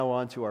Now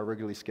on to our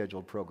regularly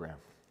scheduled program.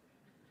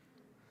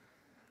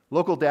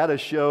 Local data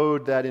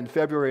showed that in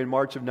February and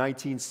March of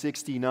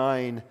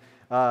 1969,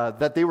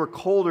 that they were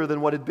colder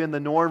than what had been the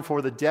norm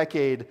for the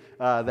decade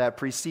that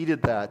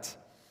preceded that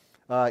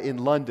in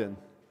London.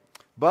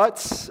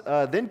 But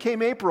then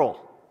came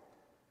April.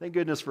 Thank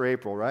goodness for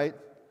April, right?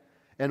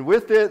 And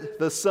with it,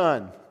 the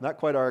sun. Not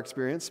quite our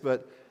experience,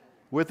 but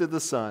with it, the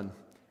sun.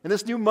 And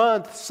this new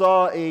month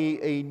saw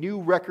a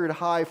new record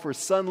high for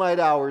sunlight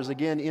hours,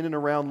 again, in and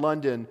around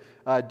London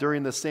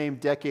during the same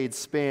decade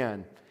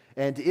span.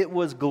 And it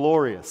was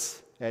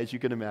glorious, as you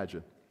can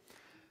imagine.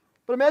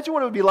 But imagine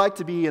what it would be like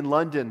to be in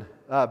London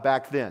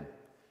back then.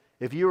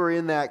 If you were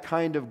in that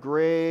kind of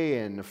gray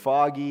and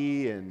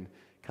foggy and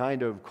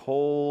kind of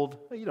cold.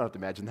 You don't have to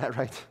imagine that,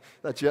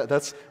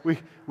 right?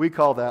 We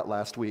call that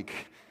last week.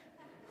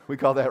 We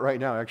call that right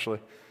now,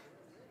 actually.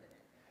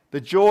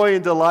 The joy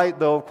and delight,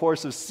 though, of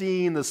course, of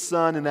seeing the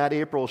sun in that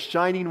April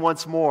shining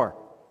once more,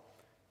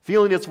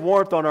 feeling its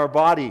warmth on our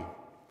body,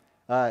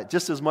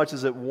 just as much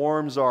as it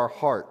warms our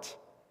heart.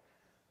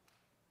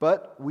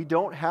 But we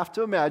don't have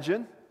to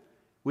imagine.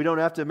 We don't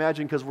have to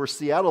imagine because we're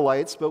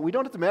Seattleites, but we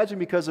don't have to imagine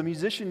because a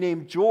musician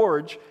named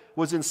George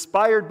was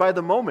inspired by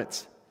the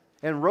moment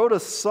and wrote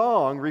a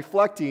song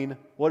reflecting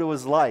what it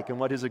was like and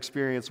what his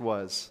experience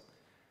was.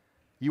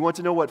 You want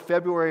to know what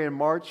February and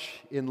March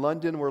in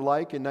London were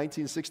like in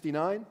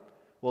 1969?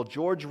 Well,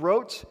 George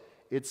wrote,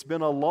 "It's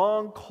been a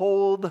long,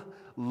 cold,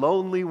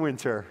 lonely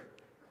winter,"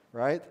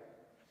 right?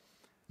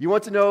 You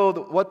want to know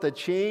what the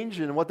change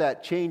and what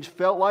that change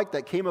felt like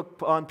that came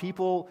upon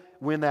people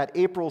when that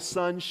April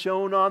sun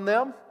shone on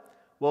them?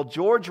 Well,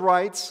 George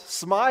writes,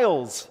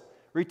 "Smiles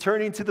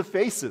returning to the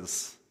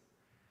faces."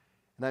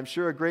 And I'm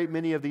sure a great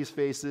many of these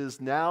faces,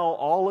 now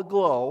all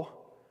aglow,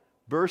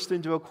 burst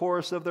into a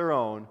chorus of their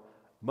own,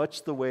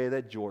 much the way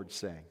that George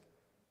sang.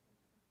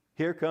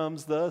 Here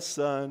comes the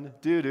sun,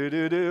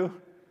 do-do-do-do.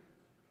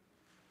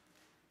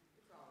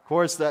 Of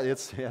course, hey,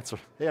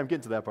 I'm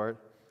getting to that part.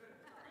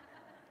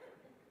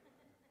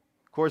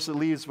 Of course, it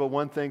leaves but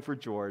one thing for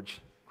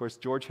George. Of course,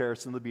 George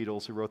Harrison, the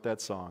Beatles, who wrote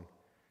that song,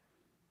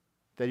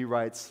 that he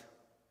writes,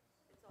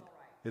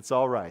 "It's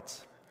all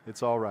right.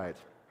 It's all right."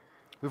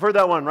 We've heard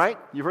that one, right?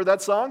 You've heard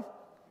that song?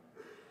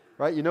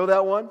 Right? You know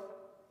that one?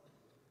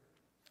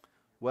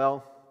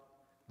 Well,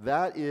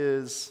 that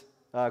is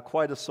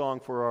quite a song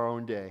for our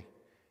own day.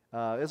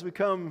 As we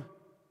come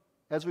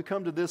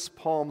to this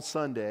Palm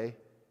Sunday,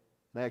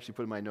 and I actually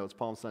put in my notes,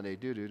 Palm Sunday,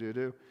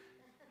 do.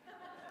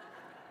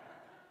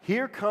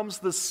 Here comes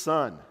the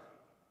sun,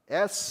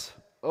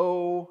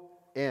 S-O-N.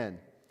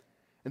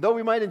 And though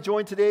we might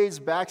enjoy today's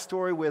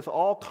backstory with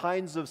all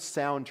kinds of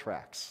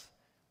soundtracks,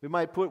 we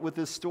might put with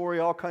this story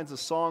all kinds of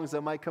songs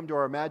that might come to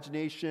our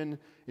imagination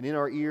and in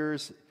our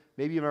ears,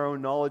 maybe in our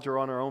own knowledge or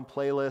on our own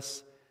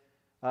playlists.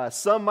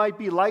 Some might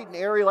be light and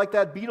airy like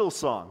that Beatles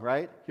song,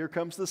 right? Here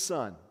comes the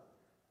sun.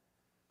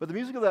 But the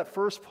music of that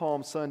first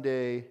Palm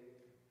Sunday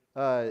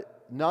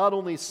not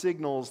only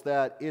signals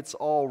that it's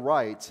all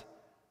right,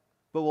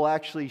 but will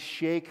actually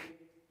shake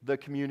the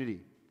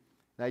community.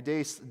 And I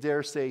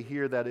dare say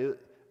here that it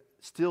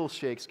still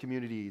shakes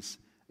communities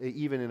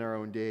even in our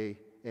own day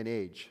and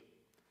age.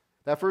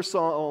 That first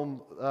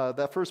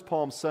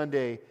Palm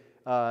Sunday,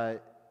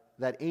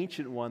 that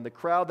ancient one, the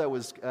crowd that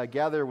was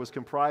gathered was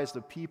comprised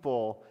of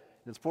people.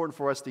 It's important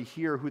for us to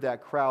hear who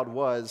that crowd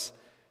was,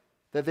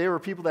 that they were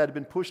people that had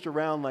been pushed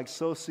around like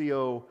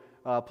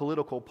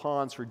socio-political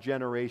pawns for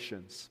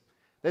generations.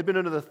 They'd been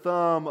under the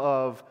thumb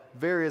of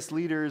various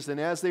leaders,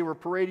 and as they were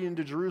parading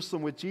into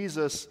Jerusalem with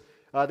Jesus,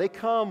 they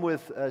come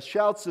with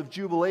shouts of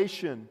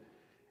jubilation,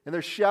 and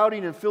they're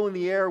shouting and filling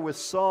the air with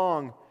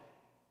song.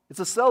 It's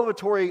a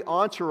celebratory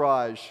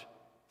entourage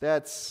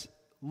that's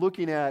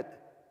looking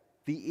at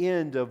the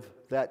end of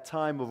that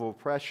time of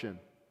oppression.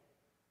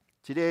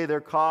 Today,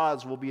 their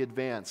cause will be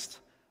advanced,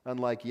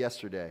 unlike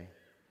yesterday.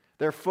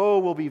 Their foe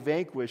will be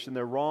vanquished, and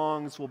their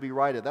wrongs will be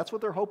righted. That's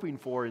what they're hoping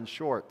for, in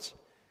short.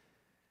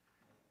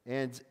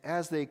 And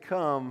as they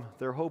come,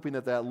 they're hoping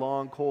that that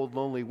long, cold,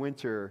 lonely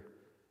winter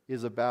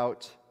is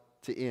about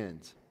to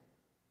end.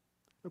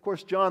 Of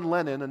course, John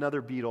Lennon,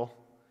 another Beatle,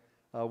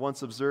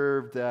 once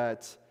observed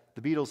that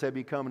the Beatles had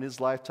become, in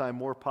his lifetime,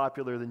 more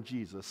popular than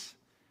Jesus.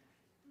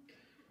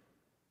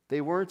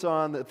 They weren't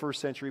on the first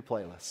century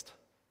playlist.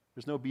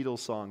 There's no Beatles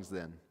songs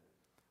then.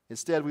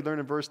 Instead, we learn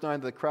in verse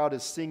 9 that the crowd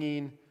is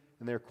singing,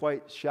 and they're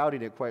quite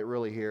shouting it quite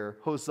really here,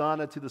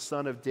 "Hosanna to the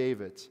Son of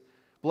David.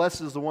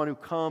 Blessed is the one who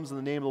comes in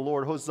the name of the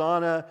Lord.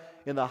 Hosanna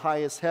in the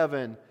highest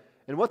heaven."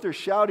 And what they're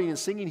shouting and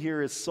singing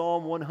here is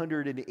Psalm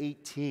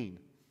 118.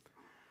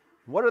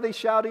 What are they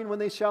shouting when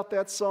they shout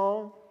that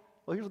song?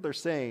 Well, here's what they're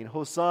saying.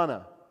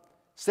 Hosanna.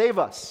 Save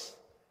us.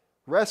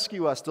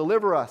 Rescue us.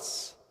 Deliver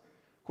us.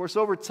 Of course,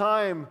 over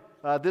time,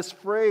 this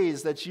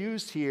phrase that's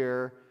used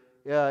here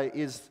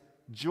is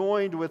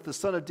joined with the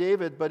Son of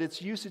David, but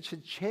its usage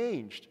had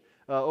changed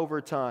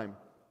over time.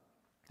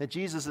 And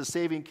Jesus is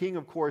saving King,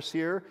 of course,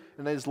 here,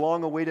 and his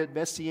long-awaited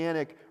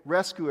messianic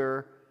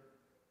rescuer.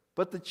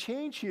 But the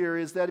change here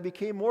is that it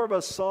became more of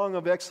a song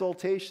of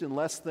exaltation,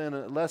 less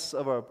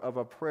of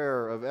a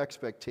prayer of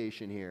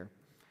expectation here.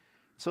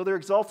 So they're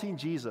exalting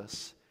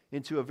Jesus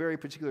into a very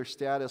particular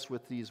status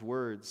with these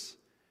words.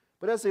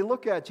 But as they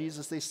look at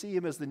Jesus, they see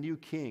him as the new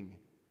king.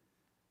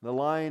 The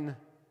line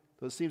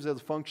that seems to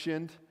have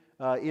functioned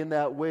in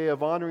that way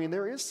of honoring,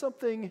 there is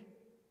something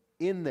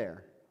in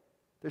there.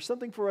 There's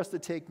something for us to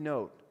take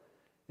note.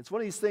 It's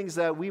one of these things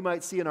that we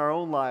might see in our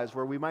own lives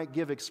where we might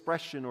give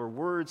expression or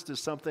words to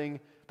something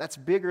that's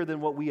bigger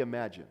than what we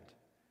imagined,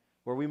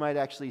 where we might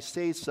actually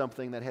say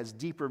something that has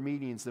deeper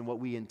meanings than what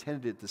we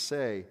intended it to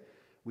say.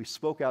 We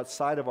spoke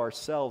outside of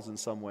ourselves in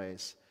some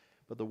ways,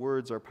 but the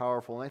words are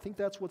powerful, and I think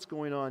that's what's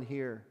going on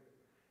here.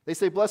 They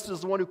say, "Blessed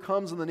is the one who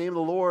comes in the name of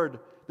the Lord."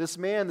 This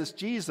man, this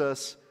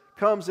Jesus,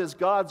 comes as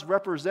God's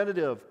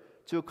representative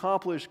to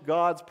accomplish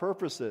God's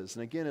purposes.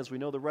 And again, as we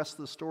know the rest of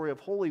the story of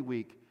Holy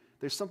Week,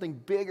 there's something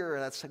bigger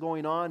that's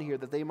going on here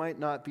that they might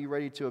not be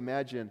ready to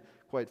imagine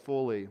quite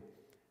fully.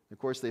 Of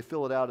course, they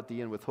fill it out at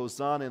the end with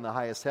Hosanna in the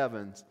highest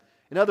heavens.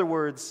 In other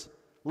words,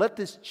 let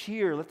this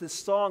cheer, let this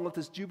song, let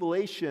this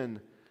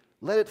jubilation,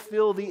 let it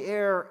fill the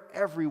air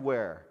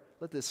everywhere.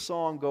 Let this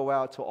song go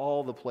out to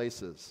all the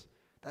places.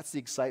 That's the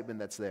excitement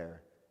that's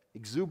there.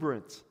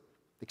 Exuberant,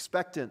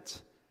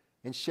 expectant,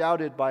 and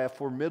shouted by a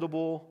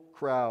formidable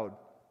crowd.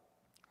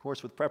 Of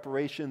course, with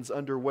preparations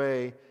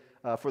underway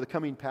for the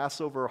coming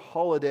Passover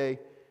holiday,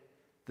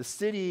 the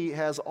city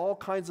has all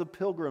kinds of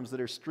pilgrims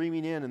that are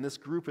streaming in, and this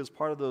group is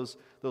part of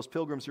those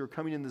pilgrims who are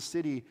coming in the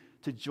city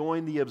to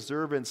join the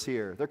observance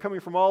here. They're coming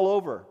from all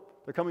over.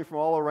 They're coming from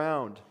all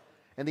around.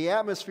 And the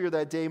atmosphere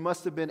that day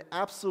must have been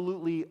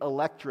absolutely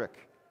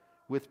electric,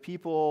 with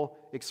people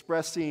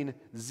expressing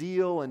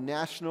zeal and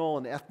national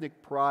and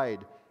ethnic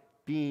pride,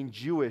 being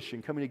Jewish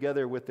and coming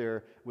together with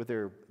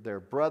their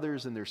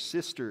brothers and their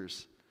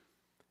sisters.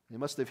 They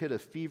must have hit a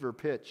fever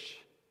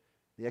pitch.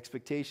 The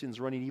expectations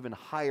running even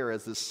higher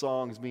as this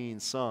song's being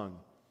sung.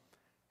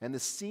 And the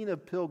scene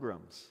of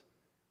pilgrims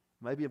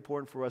might be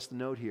important for us to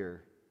note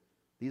here.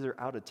 These are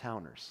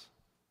out-of-towners.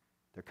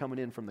 They're coming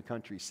in from the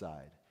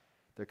countryside.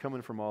 They're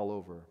coming from all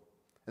over.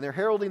 And they're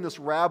heralding this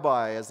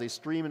rabbi as they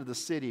stream into the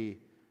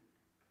city.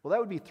 Well, that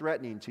would be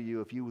threatening to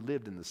you if you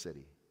lived in the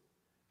city.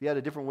 If you had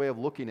a different way of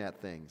looking at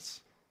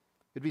things.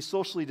 It'd be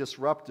socially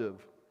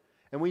disruptive.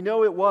 And we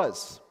know it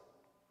was.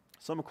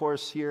 Some, of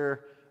course,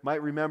 here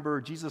might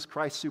remember Jesus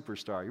Christ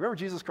Superstar. You remember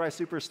Jesus Christ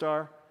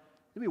Superstar?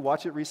 Anybody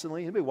watch it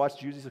recently? Anybody watch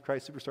Jesus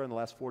Christ Superstar in the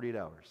last 48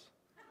 hours?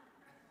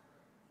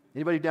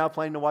 Anybody now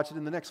planning to watch it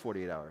in the next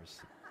 48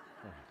 hours?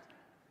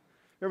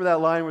 Remember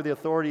that line where the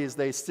authorities,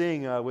 they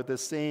sing with the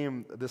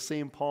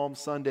same Palm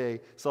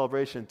Sunday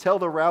celebration, "Tell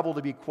the rabble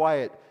to be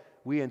quiet.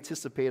 We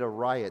anticipate a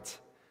riot.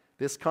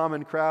 This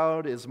common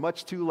crowd is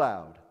much too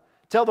loud.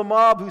 Tell the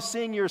mob who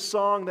sing your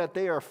song that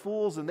they are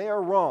fools and they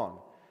are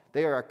wrong.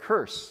 They are a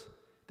curse.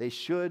 They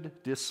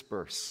should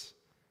disperse."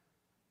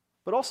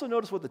 But also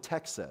notice what the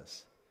text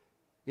says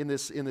in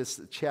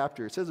this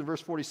chapter. It says in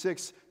verse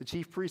 46, the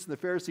chief priests and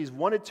the Pharisees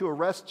wanted to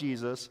arrest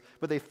Jesus,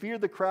 but they feared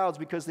the crowds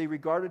because they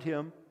regarded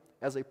him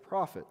as a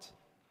prophet.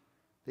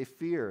 They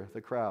fear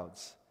the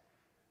crowds.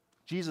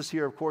 Jesus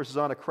here, of course, is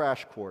on a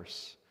crash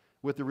course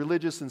with the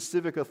religious and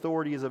civic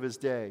authorities of his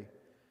day.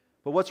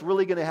 But what's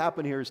really going to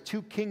happen here is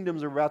two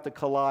kingdoms are about to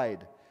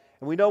collide.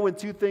 And we know when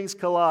two things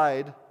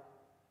collide,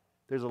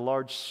 there's a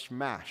large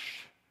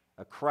smash,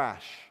 a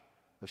crash,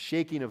 a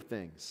shaking of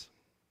things.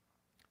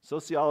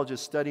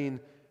 Sociologists studying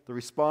the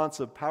response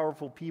of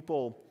powerful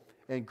people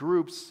and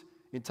groups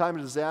in time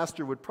of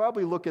disaster would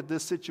probably look at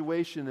this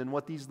situation and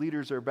what these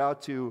leaders are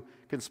about to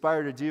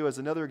conspire to do as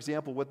another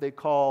example of what they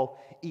call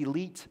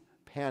elite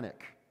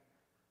panic.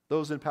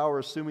 Those in power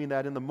assuming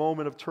that in the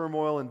moment of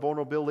turmoil and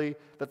vulnerability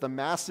that the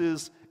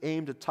masses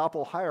aim to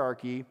topple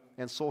hierarchy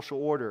and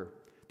social order,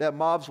 that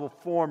mobs will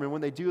form, and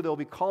when they do, they'll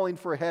be calling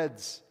for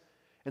heads.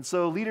 And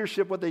so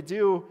leadership, what they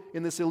do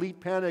in this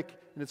elite panic,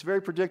 and it's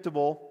very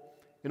predictable,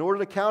 in order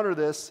to counter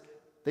this,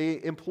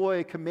 they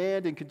employ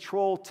command and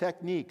control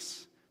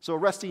techniques. So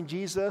arresting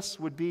Jesus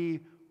would be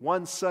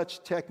one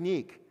such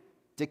technique.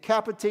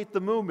 Decapitate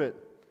the movement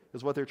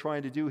is what they're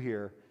trying to do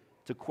here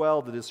to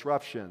quell the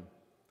disruption.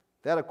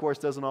 That, of course,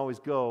 doesn't always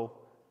go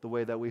the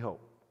way that we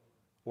hope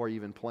or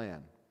even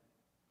plan.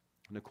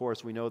 And, of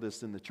course, we know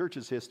this in the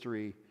church's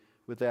history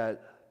with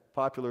that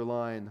popular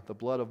line, "The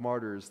blood of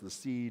martyrs, the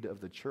seed of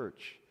the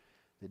church,"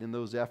 that in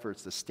those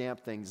efforts to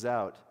stamp things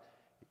out,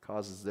 it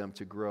causes them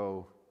to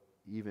grow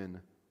even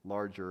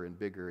larger and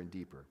bigger and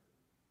deeper.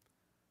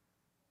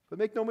 But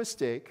make no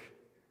mistake,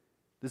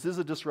 this is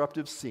a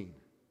disruptive scene.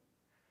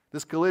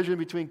 This collision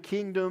between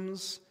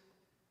kingdoms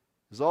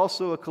is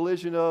also a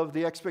collision of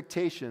the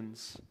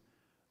expectations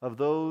of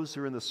those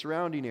who are in the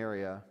surrounding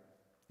area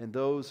and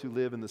those who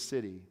live in the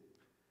city.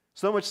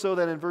 So much so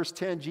that in verse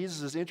 10,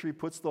 Jesus' entry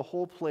puts the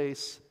whole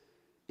place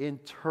in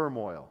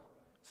turmoil.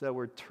 It's that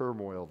word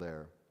turmoil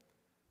there.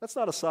 That's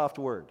not a soft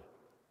word.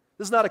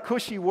 This is not a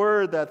cushy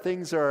word that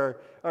things are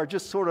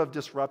just sort of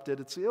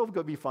disrupted. It'll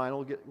be fine.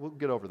 We'll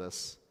get over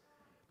this.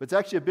 But it's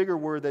actually a bigger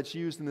word that's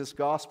used in this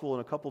gospel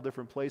in a couple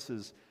different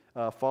places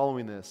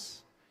following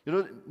this.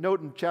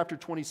 Note in chapter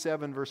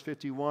 27, verse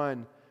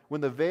 51,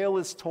 when the veil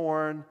is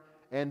torn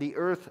and the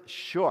earth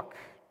shook.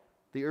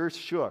 The earth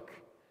shook.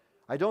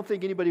 I don't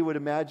think anybody would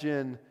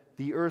imagine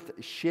the earth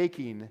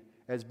shaking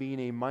as being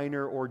a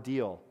minor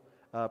ordeal,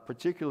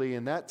 particularly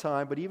in that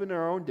time, but even in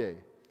our own day.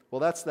 Well,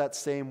 that's that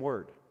same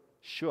word.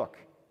 Shook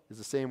is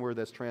the same word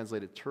that's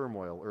translated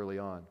turmoil early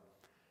on.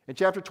 In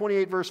chapter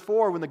 28, verse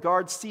 4, when the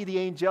guards see the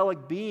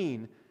angelic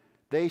being,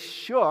 they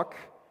shook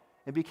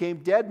and became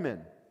dead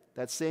men.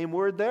 That same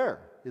word there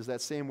is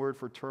that same word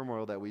for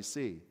turmoil that we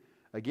see.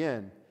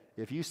 Again,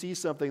 if you see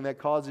something that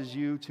causes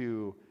you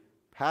to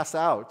pass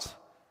out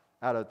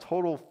of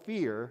total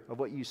fear of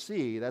what you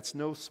see, that's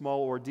no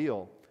small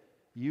ordeal.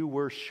 You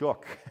were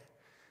shook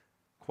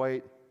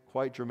quite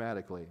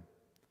dramatically.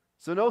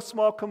 So no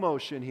small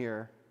commotion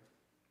here,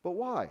 but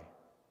why?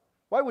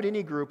 Why would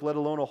any group, let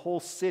alone a whole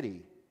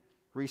city,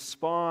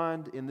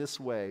 respond in this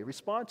way?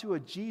 Respond to a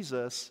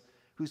Jesus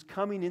who's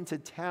coming into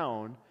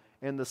town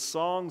and the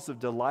songs of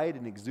delight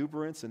and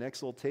exuberance and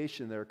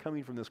exultation that are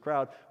coming from this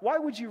crowd. Why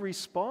would you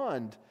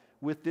respond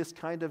with this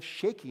kind of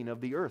shaking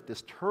of the earth,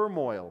 this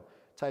turmoil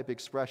type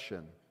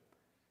expression?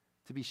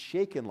 To be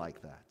shaken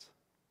like that.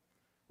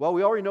 Well,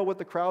 we already know what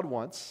the crowd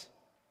wants.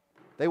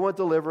 They want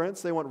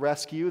deliverance, they want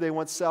rescue, they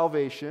want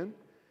salvation.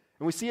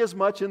 And we see as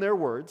much in their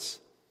words.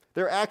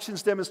 Their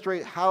actions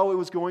demonstrate how it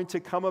was going to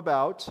come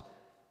about.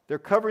 They're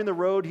covering the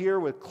road here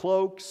with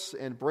cloaks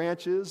and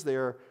branches.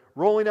 They're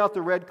rolling out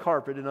the red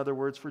carpet, in other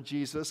words, for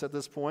Jesus at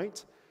this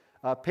point.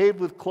 Paved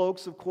with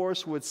cloaks, of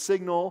course, would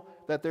signal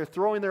that they're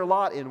throwing their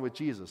lot in with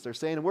Jesus. They're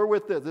saying, we're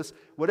with this.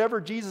 Whatever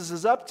Jesus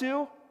is up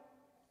to,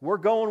 we're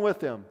going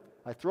with him.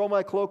 I throw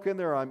my cloak in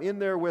there, I'm in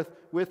there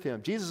with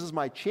him. Jesus is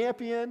my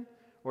champion,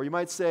 or you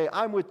might say,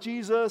 I'm with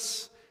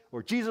Jesus,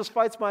 or Jesus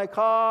fights my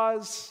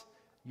cause.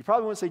 You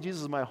probably wouldn't say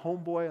Jesus is my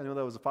homeboy. I know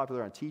that was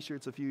popular on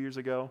t-shirts a few years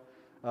ago.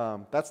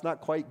 That's not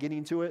quite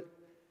getting to it.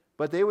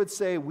 But they would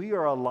say, we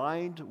are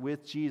aligned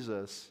with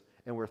Jesus,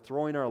 and we're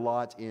throwing our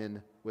lot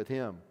in with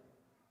him.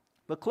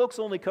 But cloaks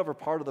only cover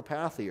part of the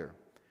path here.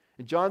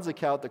 In John's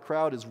account, the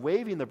crowd is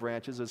waving the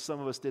branches, as some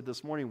of us did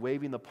this morning,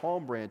 waving the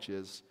palm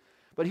branches.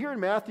 But here in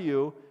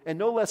Matthew, and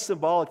no less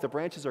symbolic, the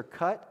branches are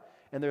cut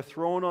and they're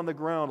thrown on the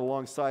ground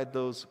alongside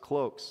those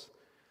cloaks.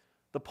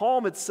 The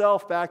palm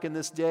itself back in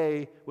this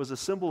day was a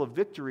symbol of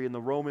victory in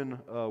the Roman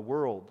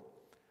world.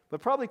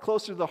 But probably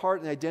closer to the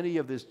heart and identity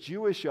of this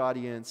Jewish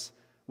audience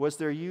was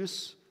their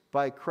use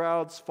by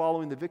crowds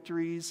following the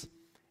victories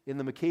in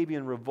the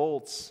Maccabean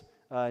revolts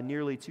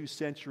nearly 2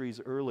 centuries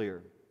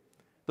earlier.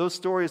 Those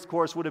stories, of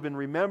course, would have been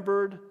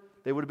remembered.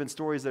 They would have been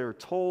stories that are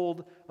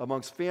told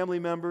amongst family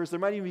members. There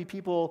might even be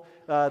people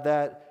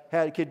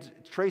that could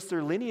trace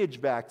their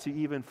lineage back to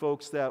even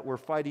folks that were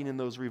fighting in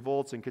those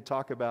revolts and could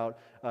talk about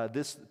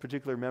this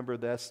particular member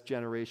of this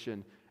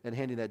generation and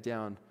handing that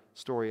down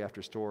story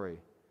after story.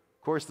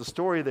 Of course, the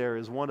story there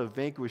is one of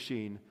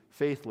vanquishing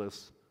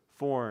faithless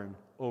foreign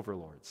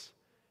overlords.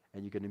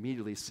 And you can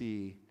immediately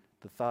see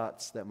the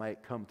thoughts that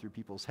might come through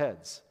people's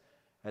heads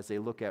as they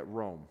look at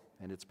Rome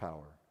and its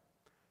power.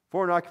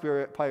 Foreign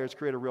occupiers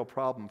create a real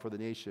problem for the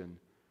nation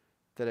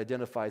that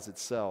identifies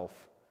itself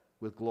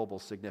with global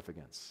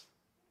significance.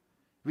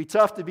 It'd be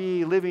tough to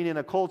be living in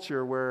a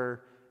culture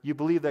where you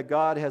believe that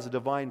God has a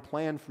divine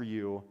plan for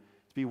you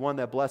to be one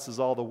that blesses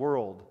all the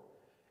world,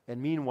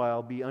 and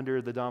meanwhile be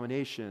under the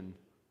domination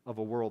of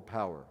a world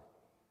power.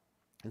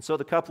 And so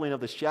the coupling of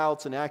the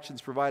shouts and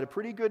actions provide a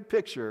pretty good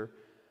picture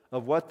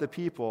of what the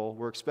people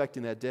were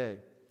expecting that day.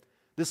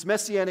 This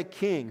messianic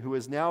king who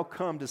has now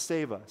come to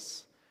save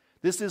us.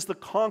 This is the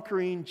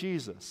conquering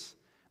Jesus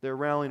they're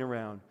rallying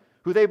around,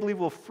 who they believe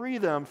will free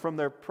them from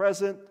their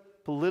present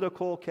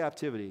political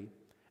captivity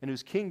and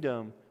whose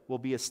kingdom will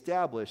be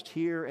established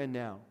here and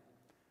now.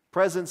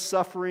 Present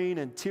suffering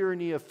and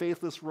tyranny of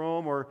faithless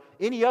Rome or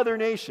any other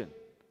nation,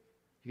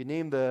 you can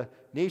name the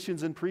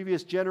nations in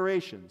previous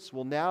generations,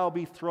 will now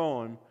be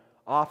thrown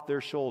off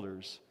their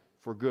shoulders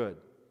for good.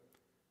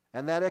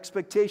 And that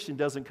expectation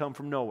doesn't come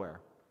from nowhere.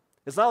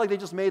 It's not like they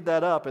just made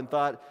that up and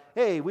thought,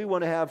 hey, we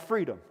want to have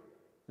freedom.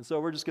 And so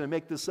we're just going to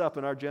make this up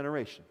in our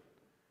generation.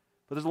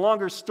 But there's a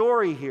longer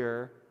story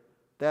here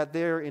that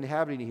they're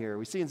inhabiting here.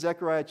 We see in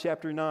Zechariah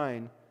chapter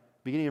 9,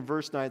 beginning in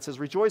verse 9, it says,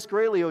 Rejoice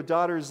greatly, O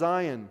daughter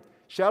Zion.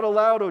 Shout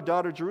aloud, O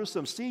daughter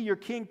Jerusalem. See, your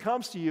king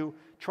comes to you,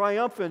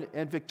 triumphant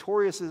and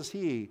victorious is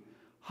he,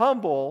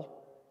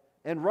 humble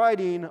and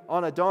riding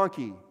on a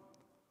donkey,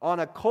 on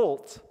a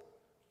colt,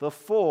 the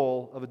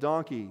foal of a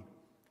donkey.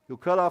 He'll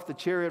cut off the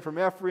chariot from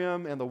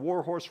Ephraim and the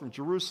war horse from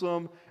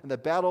Jerusalem, and the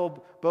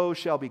battle bow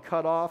shall be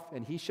cut off,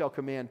 and he shall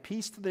command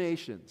peace to the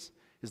nations.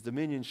 His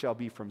dominion shall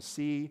be from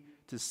sea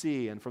to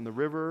sea, and from the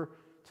river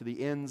to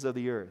the ends of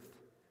the earth.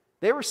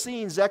 They were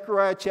seeing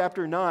Zechariah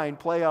chapter 9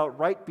 play out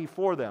right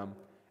before them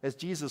as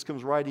Jesus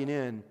comes riding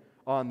in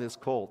on this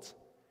colt.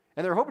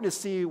 And they're hoping to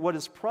see what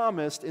is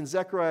promised in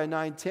Zechariah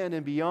 9:10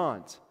 and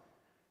beyond,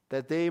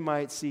 that they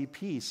might see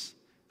peace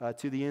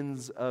to the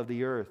ends of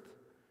the earth.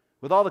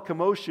 With all the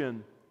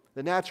commotion,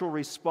 the natural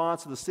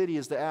response of the city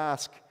is to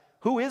ask,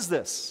 who is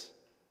this?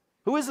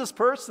 Who is this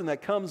person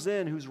that comes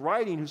in, who's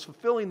writing, who's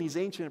fulfilling these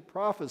ancient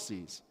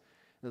prophecies?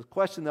 And the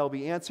question that will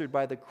be answered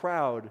by the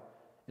crowd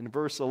in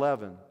verse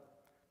 11,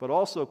 but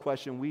also a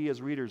question we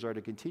as readers are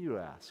to continue to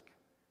ask.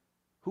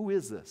 Who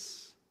is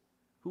this?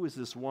 Who is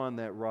this one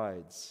that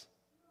rides?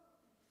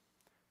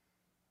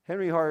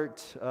 Henry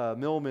Hart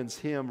Millman's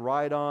hymn,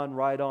 Ride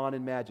On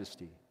in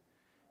Majesty,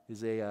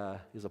 is a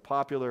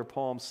popular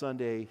Palm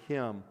Sunday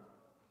hymn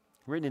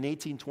written in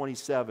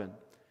 1827.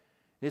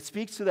 It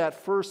speaks to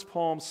that first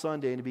Palm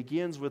Sunday, and it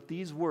begins with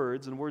these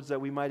words, and words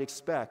that we might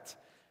expect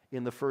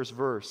in the first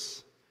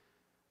verse.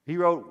 He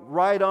wrote,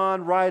 Ride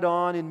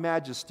on in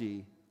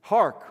majesty.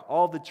 Hark,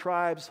 all the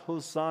tribes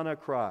Hosanna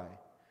cry.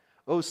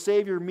 O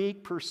Savior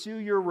meek, pursue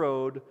your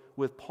road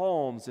with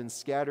palms and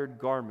scattered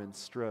garments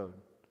strode.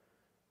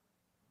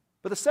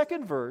 But the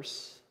second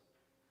verse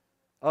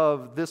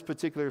of this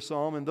particular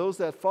psalm and those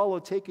that follow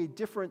take a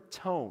different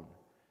tone.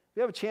 If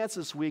you have a chance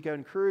this week, I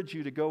encourage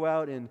you to go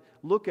out and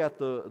look at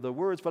the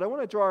words, but I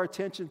want to draw our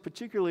attention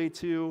particularly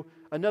to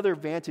another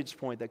vantage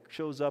point that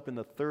shows up in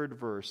the third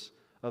verse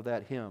of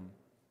that hymn.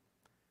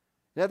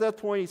 And at that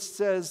point, he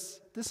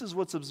says, this is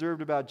what's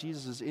observed about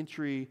Jesus'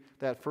 entry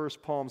that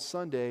first Palm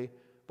Sunday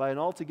by an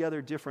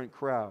altogether different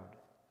crowd.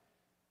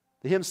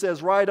 The hymn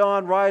says, Ride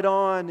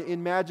on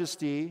in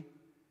majesty.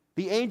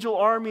 The angel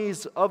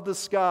armies of the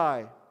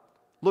sky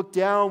look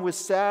down with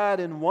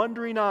sad and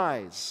wondering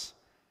eyes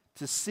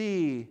to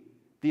see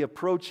the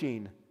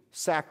approaching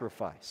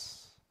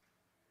sacrifice.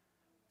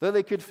 Though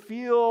they could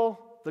feel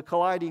the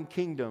colliding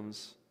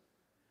kingdoms,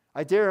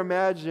 I dare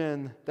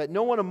imagine that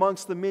no one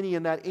amongst the many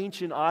in that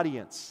ancient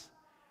audience,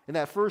 in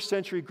that first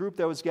century group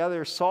that was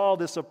gathered, saw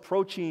this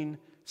approaching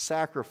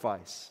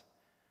sacrifice.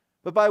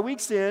 But by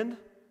week's end,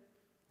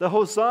 the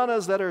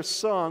hosannas that are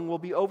sung will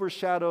be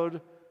overshadowed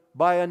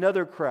by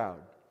another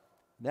crowd.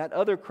 That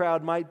other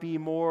crowd might be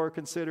more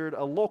considered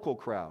a local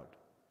crowd.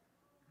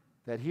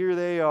 That here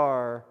they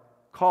are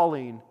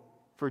calling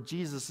for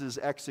Jesus'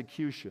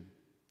 execution.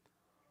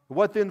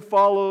 What then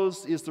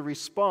follows is the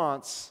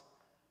response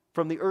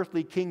from the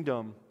earthly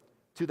kingdom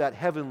to that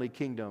heavenly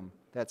kingdom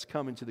that's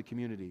come into the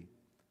community.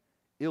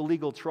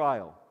 Illegal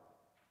trial,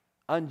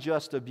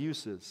 unjust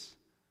abuses,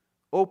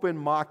 open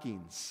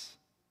mockings,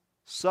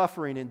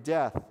 suffering and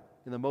death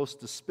in the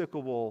most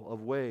despicable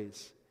of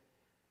ways,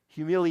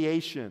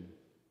 humiliation,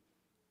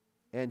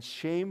 and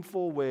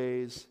shameful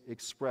ways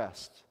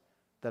expressed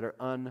that are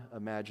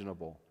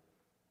unimaginable.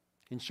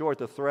 In short,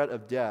 the threat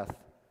of death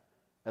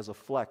as a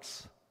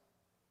flex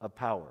of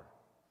power.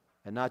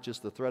 And not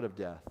just the threat of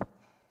death,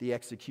 the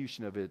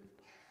execution of it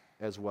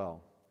as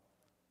well.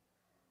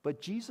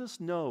 But Jesus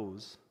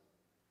knows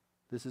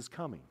this is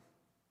coming.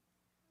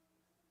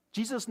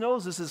 Jesus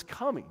knows this is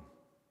coming.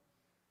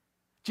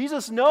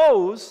 Jesus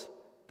knows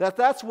that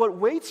that's what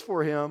waits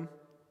for him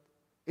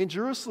in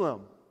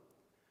Jerusalem.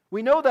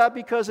 We know that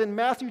because in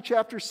Matthew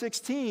chapter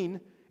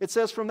 16, it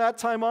says, from that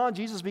time on,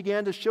 Jesus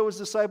began to show his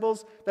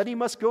disciples that he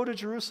must go to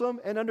Jerusalem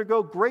and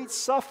undergo great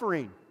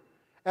suffering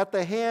at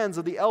the hands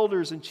of the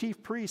elders and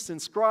chief priests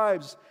and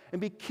scribes and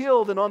be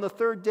killed and on the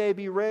third day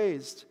be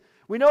raised.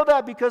 We know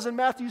that because in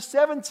Matthew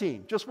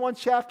 17, just one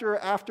chapter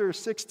after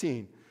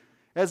 16,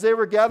 as they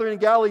were gathering in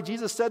Galilee,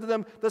 Jesus said to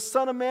them, the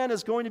Son of Man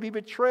is going to be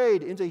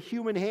betrayed into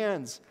human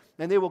hands,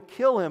 and they will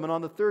kill him, and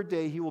on the third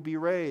day he will be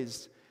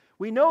raised.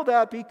 We know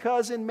that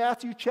because in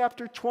Matthew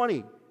chapter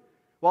 20,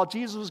 while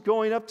Jesus was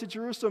going up to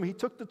Jerusalem, he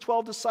took the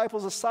 12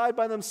 disciples aside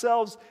by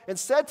themselves and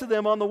said to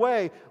them on the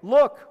way,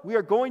 look, we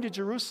are going to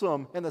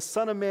Jerusalem, and the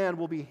Son of Man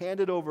will be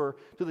handed over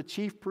to the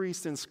chief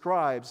priests and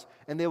scribes,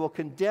 and they will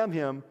condemn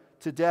him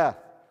to death.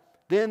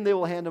 Then they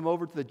will hand him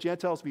over to the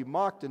Gentiles to be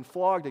mocked and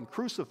flogged and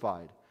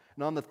crucified.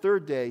 And on the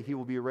third day, he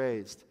will be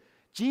raised.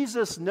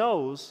 Jesus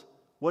knows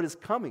what is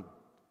coming.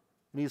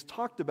 And he's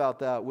talked about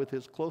that with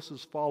his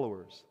closest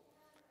followers.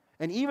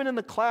 And even in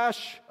the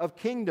clash of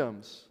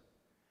kingdoms,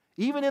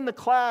 even in the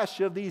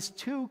clash of these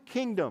two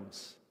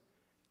kingdoms,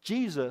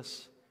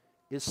 Jesus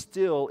is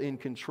still in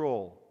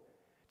control.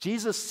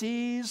 Jesus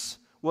sees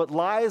what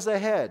lies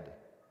ahead,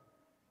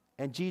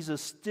 and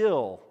Jesus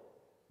still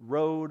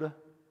rode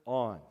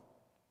on.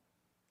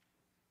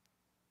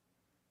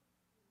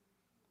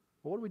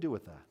 Well, what do we do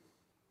with that?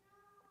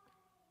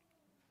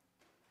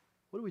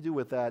 What do we do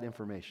with that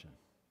information?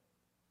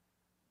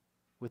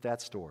 With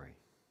that story? I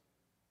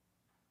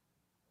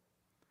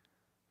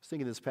was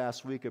thinking this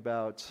past week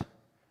about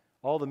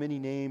all the many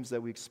names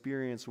that we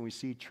experience when we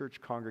see church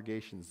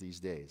congregations these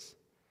days.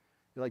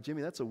 You're like,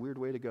 Jimmy, that's a weird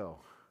way to go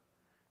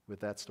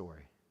with that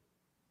story.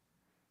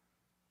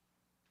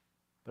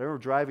 But I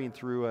remember driving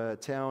through a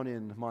town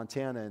in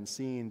Montana and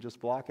seeing just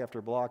block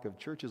after block of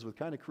churches with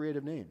kind of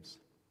creative names.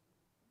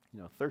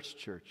 You know, Thirst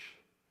Church,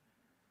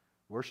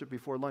 Worship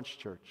Before Lunch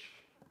Church,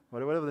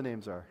 whatever the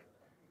names are.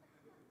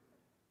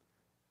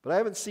 But I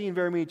haven't seen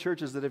very many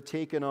churches that have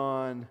taken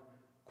on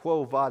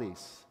Quo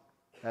Vadis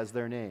as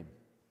their name.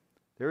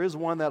 There is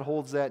one that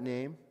holds that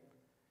name.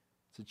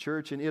 It's a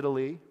church in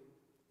Italy,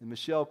 and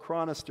Michelle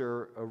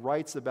Chronister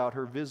writes about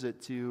her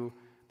visit to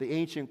the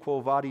ancient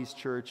Quo Vadis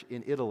church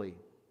in Italy.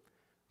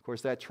 Of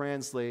course, that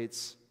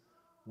translates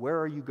Where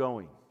are you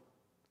going?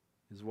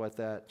 Is what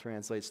that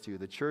translates to.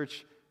 The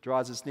church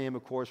draws its name,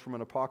 of course, from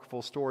an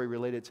apocryphal story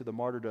related to the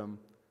martyrdom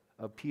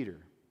of Peter.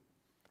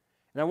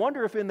 And I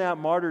wonder if in that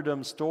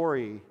martyrdom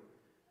story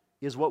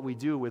is what we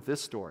do with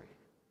this story.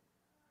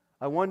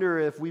 I wonder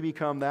if we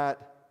become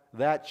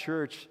that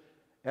church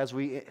as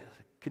we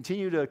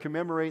continue to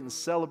commemorate and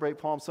celebrate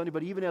Palm Sunday,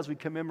 but even as we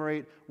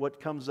commemorate what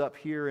comes up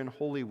here in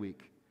Holy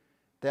Week,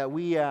 that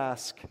we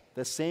ask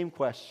the same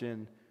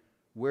question,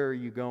 where are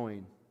you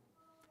going?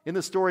 In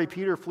the story,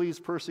 Peter flees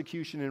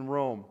persecution in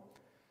Rome.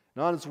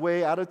 And on his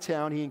way out of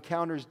town, he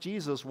encounters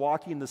Jesus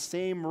walking the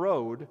same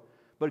road,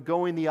 but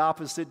going the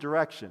opposite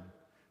direction.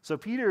 So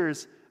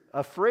Peter's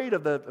afraid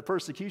of the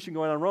persecution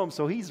going on in Rome,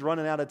 so he's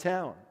running out of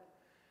town.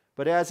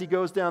 But as he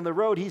goes down the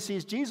road, he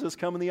sees Jesus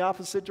come in the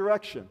opposite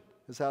direction,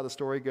 is how the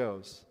story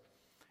goes.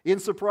 In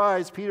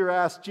surprise, Peter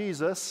asks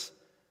Jesus,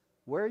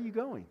 where are you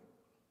going?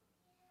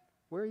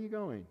 Where are you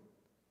going?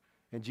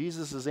 And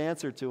Jesus'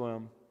 answer to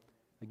him,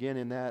 again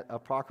in that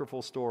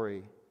apocryphal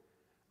story,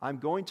 I'm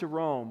going to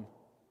Rome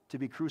to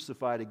be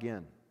crucified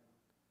again.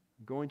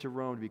 I'm going to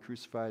Rome to be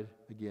crucified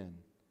again.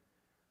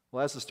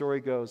 Well, as the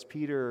story goes,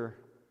 Peter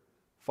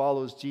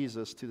follows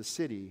Jesus to the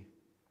city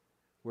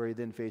where he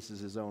then faces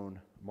his own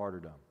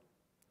martyrdom.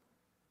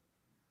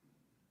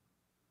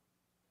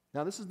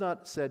 Now, this is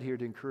not said here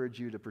to encourage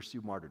you to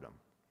pursue martyrdom.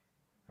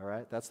 All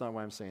right? That's not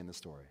why I'm saying this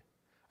story.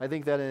 I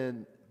think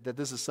that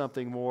this is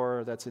something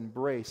more that's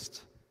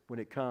embraced when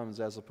it comes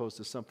as opposed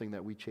to something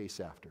that we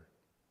chase after.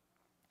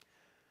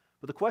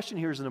 But the question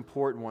here is an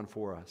important one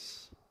for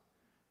us.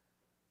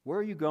 Where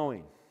are you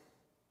going?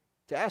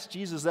 To ask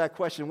Jesus that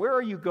question, where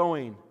are you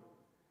going?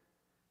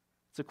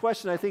 It's a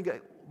question I think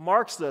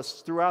marks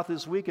us throughout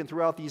this week and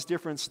throughout these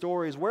different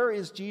stories. Where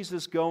is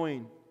Jesus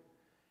going?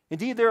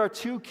 Indeed, there are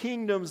two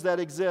kingdoms that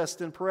exist,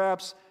 and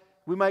perhaps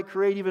we might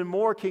create even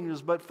more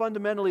kingdoms, but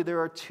fundamentally there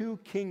are two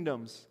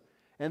kingdoms,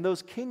 and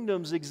those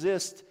kingdoms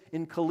exist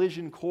in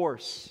collision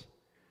course.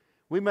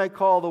 We might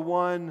call the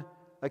one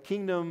a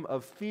kingdom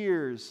of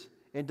fears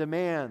and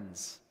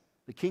demands,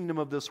 the kingdom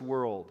of this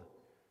world.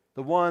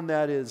 The one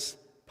that is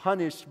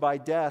punished by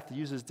death,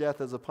 uses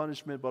death as a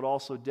punishment, but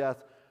also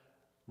death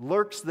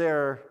lurks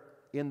there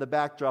in the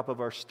backdrop of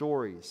our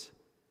stories,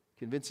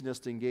 convincing us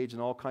to engage in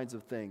all kinds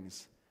of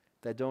things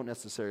that don't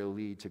necessarily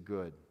lead to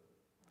good.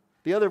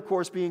 The other, of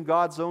course, being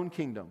God's own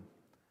kingdom.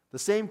 The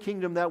same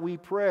kingdom that we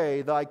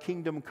pray, thy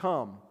kingdom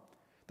come.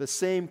 The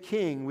same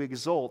king we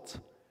exalt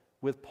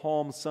with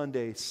Palm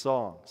Sunday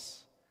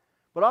songs.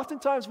 But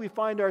oftentimes we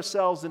find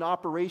ourselves in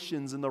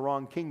operations in the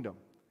wrong kingdom.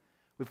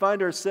 We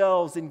find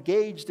ourselves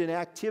engaged in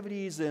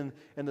activities and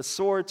the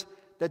sort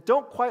that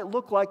don't quite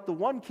look like the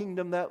one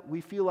kingdom that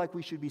we feel like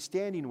we should be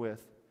standing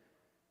with.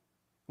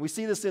 We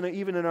see this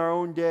even in our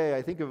own day.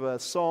 I think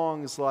of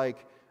songs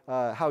like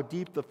How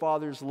Deep the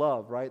Father's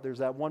Love, right? There's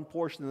that one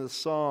portion of the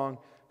song,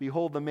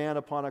 behold the man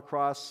upon a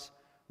cross,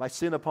 my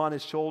sin upon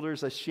his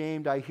shoulders,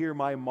 ashamed I hear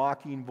my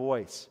mocking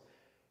voice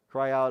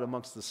cry out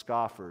amongst the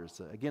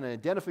scoffers. Again, an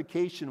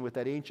identification with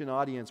that ancient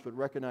audience, but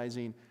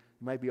recognizing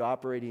you might be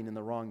operating in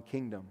the wrong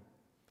kingdom.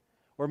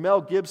 Or Mel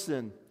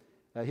Gibson,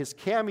 his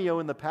cameo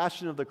in The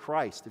Passion of the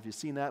Christ. If you've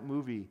seen that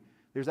movie,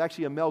 there's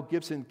actually a Mel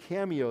Gibson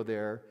cameo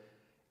there,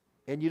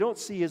 and you don't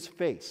see his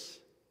face.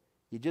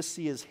 You just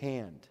see his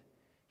hand.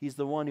 He's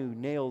the one who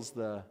nails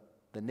the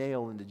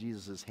nail into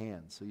Jesus'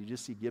 hand. So you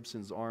just see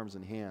Gibson's arms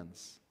and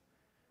hands.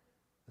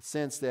 A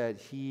sense that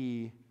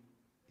he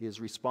is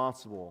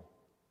responsible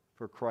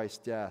for Christ's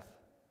death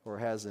or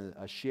has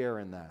a share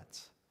in that.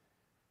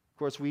 Of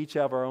course, we each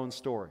have our own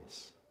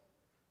stories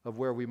of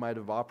where we might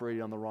have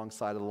operated on the wrong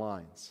side of the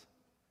lines.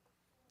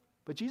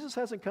 But Jesus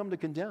hasn't come to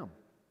condemn.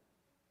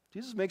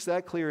 Jesus makes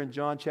that clear in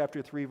John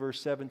chapter 3, verse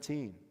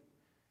 17.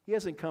 He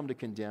hasn't come to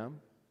condemn.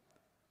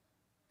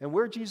 And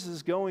where Jesus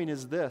is going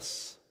is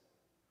this.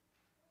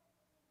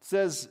 It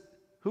says,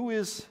 who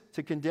is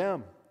to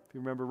condemn? If you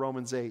remember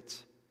Romans 8.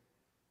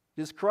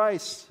 It is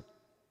Christ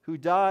who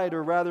died,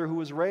 or rather who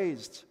was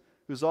raised,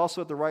 who's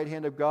also at the right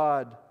hand of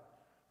God,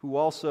 who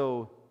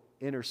also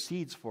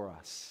intercedes for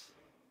us.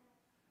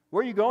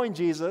 Where are you going,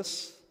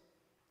 Jesus?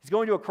 He's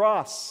going to a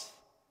cross,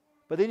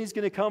 but then he's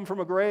going to come from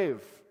a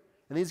grave,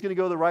 and then he's going to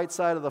go to the right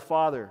side of the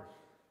Father,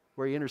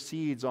 where he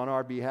intercedes on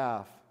our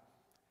behalf.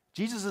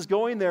 Jesus is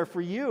going there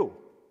for you.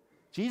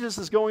 Jesus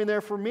is going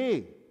there for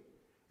me.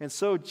 And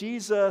so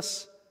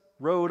Jesus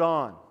rode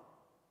on.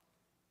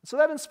 So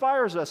that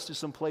inspires us to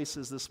some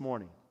places this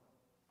morning.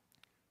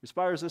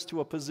 Inspires us to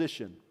a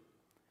position.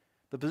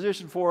 The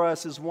position for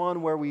us is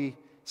one where we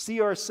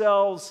see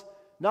ourselves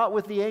not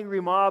with the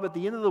angry mob at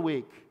the end of the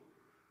week,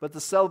 but the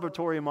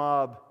celebratory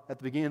mob at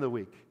the beginning of the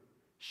week,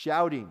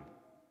 shouting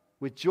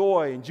with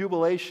joy and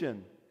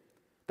jubilation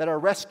that our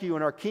rescue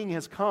and our King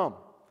has come,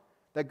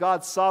 that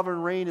God's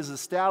sovereign reign is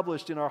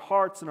established in our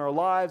hearts and our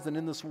lives and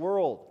in this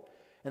world,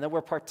 and that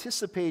we're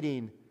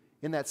participating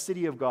in that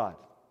city of God.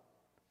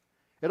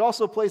 It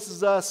also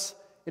places us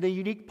in a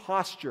unique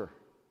posture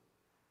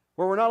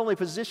where we're not only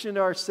positioning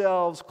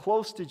ourselves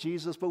close to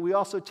Jesus, but we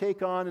also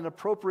take on an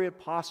appropriate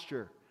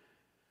posture,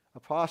 a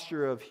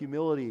posture of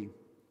humility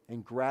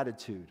and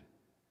gratitude,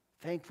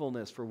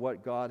 thankfulness for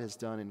what God has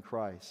done in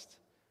Christ.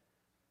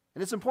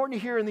 And it's important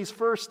to hear in these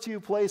first two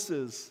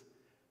places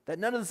that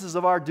none of this is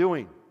of our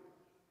doing.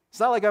 It's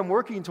not like I'm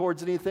working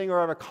towards anything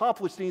or I've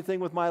accomplished anything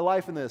with my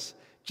life in this.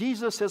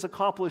 Jesus has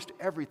accomplished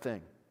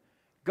everything.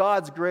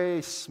 God's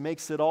grace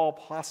makes it all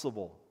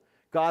possible.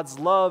 God's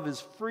love is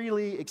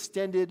freely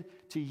extended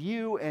to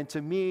you and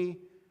to me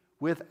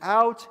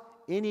without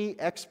any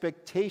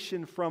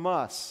expectation from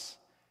us.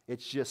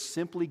 It's just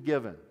simply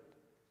given.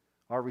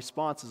 Our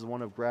response is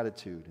one of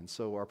gratitude, and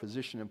so our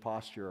position and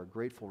posture are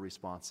grateful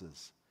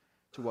responses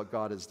to what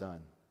God has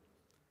done.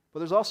 But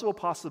there's also a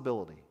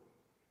possibility.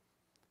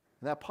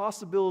 And that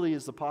possibility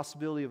is the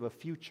possibility of a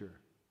future.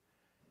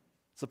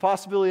 It's the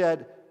possibility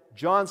that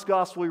John's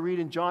gospel we read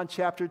in John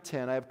chapter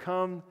 10, I have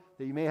come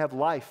that you may have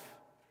life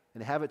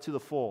and have it to the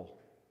full.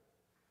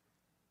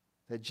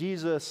 That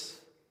Jesus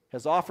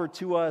has offered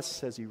to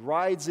us as he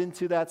rides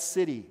into that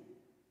city,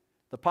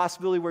 the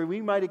possibility where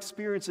we might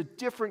experience a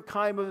different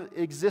kind of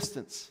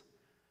existence,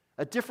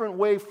 a different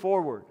way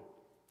forward,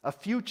 a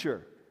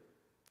future.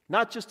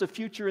 Not just a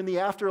future in the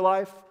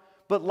afterlife,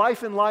 but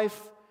life in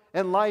life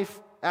and life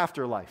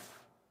after life.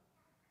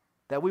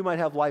 That we might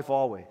have life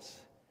always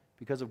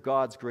because of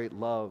God's great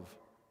love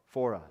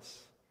for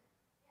us.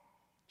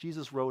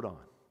 Jesus rode on.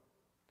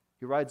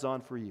 He rides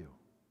on for you.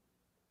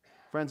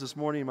 Friends, this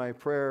morning my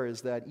prayer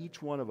is that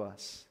each one of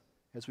us,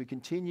 as we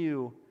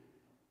continue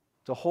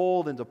to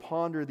hold and to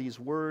ponder these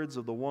words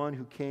of the one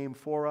who came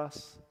for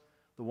us,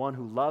 the one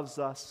who loves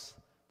us,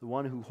 the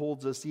one who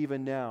holds us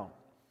even now,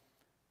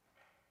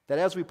 that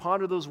as we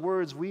ponder those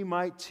words, we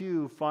might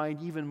too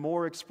find even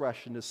more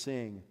expression to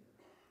sing,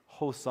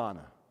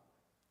 Hosanna,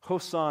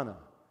 Hosanna,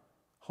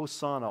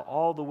 Hosanna,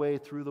 all the way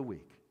through the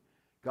week.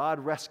 God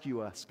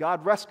rescue us,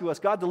 God rescue us,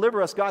 God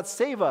deliver us, God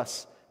save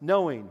us,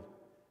 knowing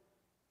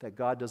that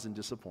God doesn't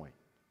disappoint,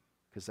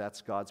 because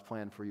that's God's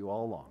plan for you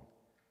all along.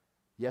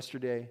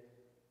 Yesterday,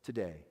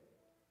 today,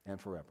 and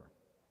forever.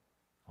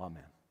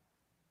 Amen.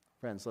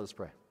 Friends, let us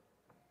pray.